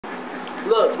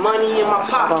Look, money in my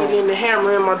pocket and the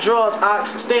hammer in my drawers. I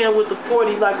stand with the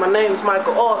 40 like my name is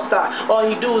Michael Allstar. All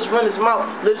he do is run his mouth,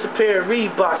 lifts a pair of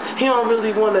Reeboks. He don't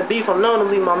really want to beef, I'm known to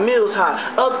leave my meals high.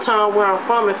 Uptown where I'm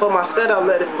from, and for my set I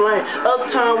let it flame.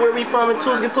 Uptown where we from, and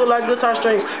tools get put like guitar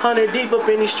strings. 100 deep up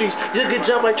in these streets, just get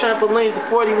jumped like trampolines. The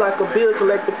 40 like a bill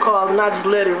collector call, and I just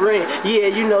let it ring. Yeah,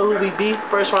 you know who we be.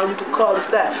 First round you can call us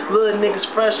that. Little niggas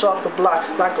fresh off the block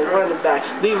like a running back.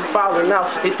 Leave him falling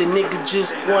out if the nigga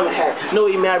just wanna hack. Know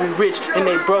he married rich and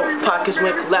they broke, pockets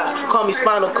went collapse. Call me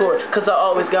spinal cord, cause I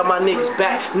always got my niggas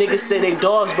back. Niggas say they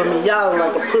dogs, but me y'all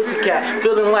like a pussycat.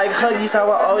 Feeling like Huggies,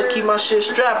 how I always keep my shit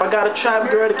strapped. I got a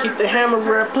trap girl to keep the hammer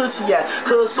where her pussy at.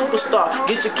 Cause superstar,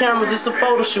 get your cameras, it's a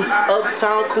photo shoot.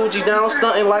 Uptown, Coogee down,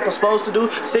 stunting like I'm supposed to do.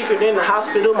 Sicker in the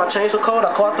hospital, my chain so cold,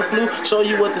 I caught the flu. Show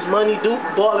you what this money do.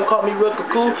 Ballin' caught me real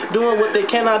cool. Doing what they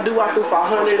cannot do, I threw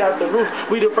 500 out the roof.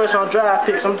 We the first on drive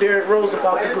picks, I'm Derrick Rose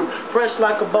about the group. Fresh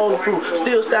like a bowling fruit,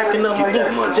 still stacking up my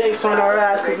loot. Jake's on our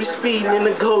eyes, cause we speeding in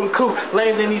the golden coupe.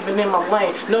 Lanes ain't even in my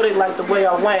lane, know they like the way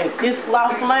I wane. It's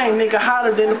South Lane, nigga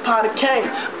hotter than a pot of cane.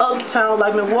 Uptown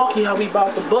like Milwaukee, how we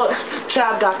bout the bus.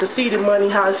 Child got to see the money,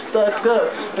 how it's stuck up.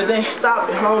 But they ain't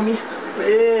stopping, homie.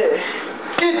 Yeah.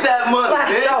 Get that money,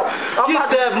 man. Get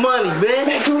that money, man.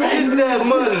 Get that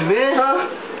money, man. Huh?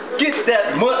 Get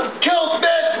that money. Count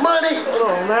that money. Hold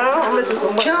on, man. I'm missing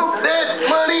some money. Count that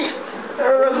money.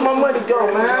 Where's my money go,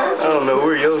 man? I don't know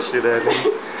where your shit at, man.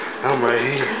 I'm right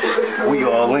here. We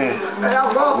all in.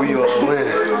 We all in.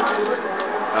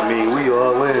 I mean, we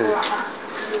all in.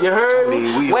 You heard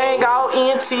me? We Wang out,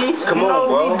 ENT. Come on,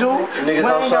 bro. We do. Niggas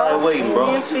outside waiting,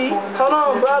 bro. ENT. Hold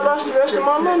on, bro. I lost the rest of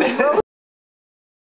my money, bro.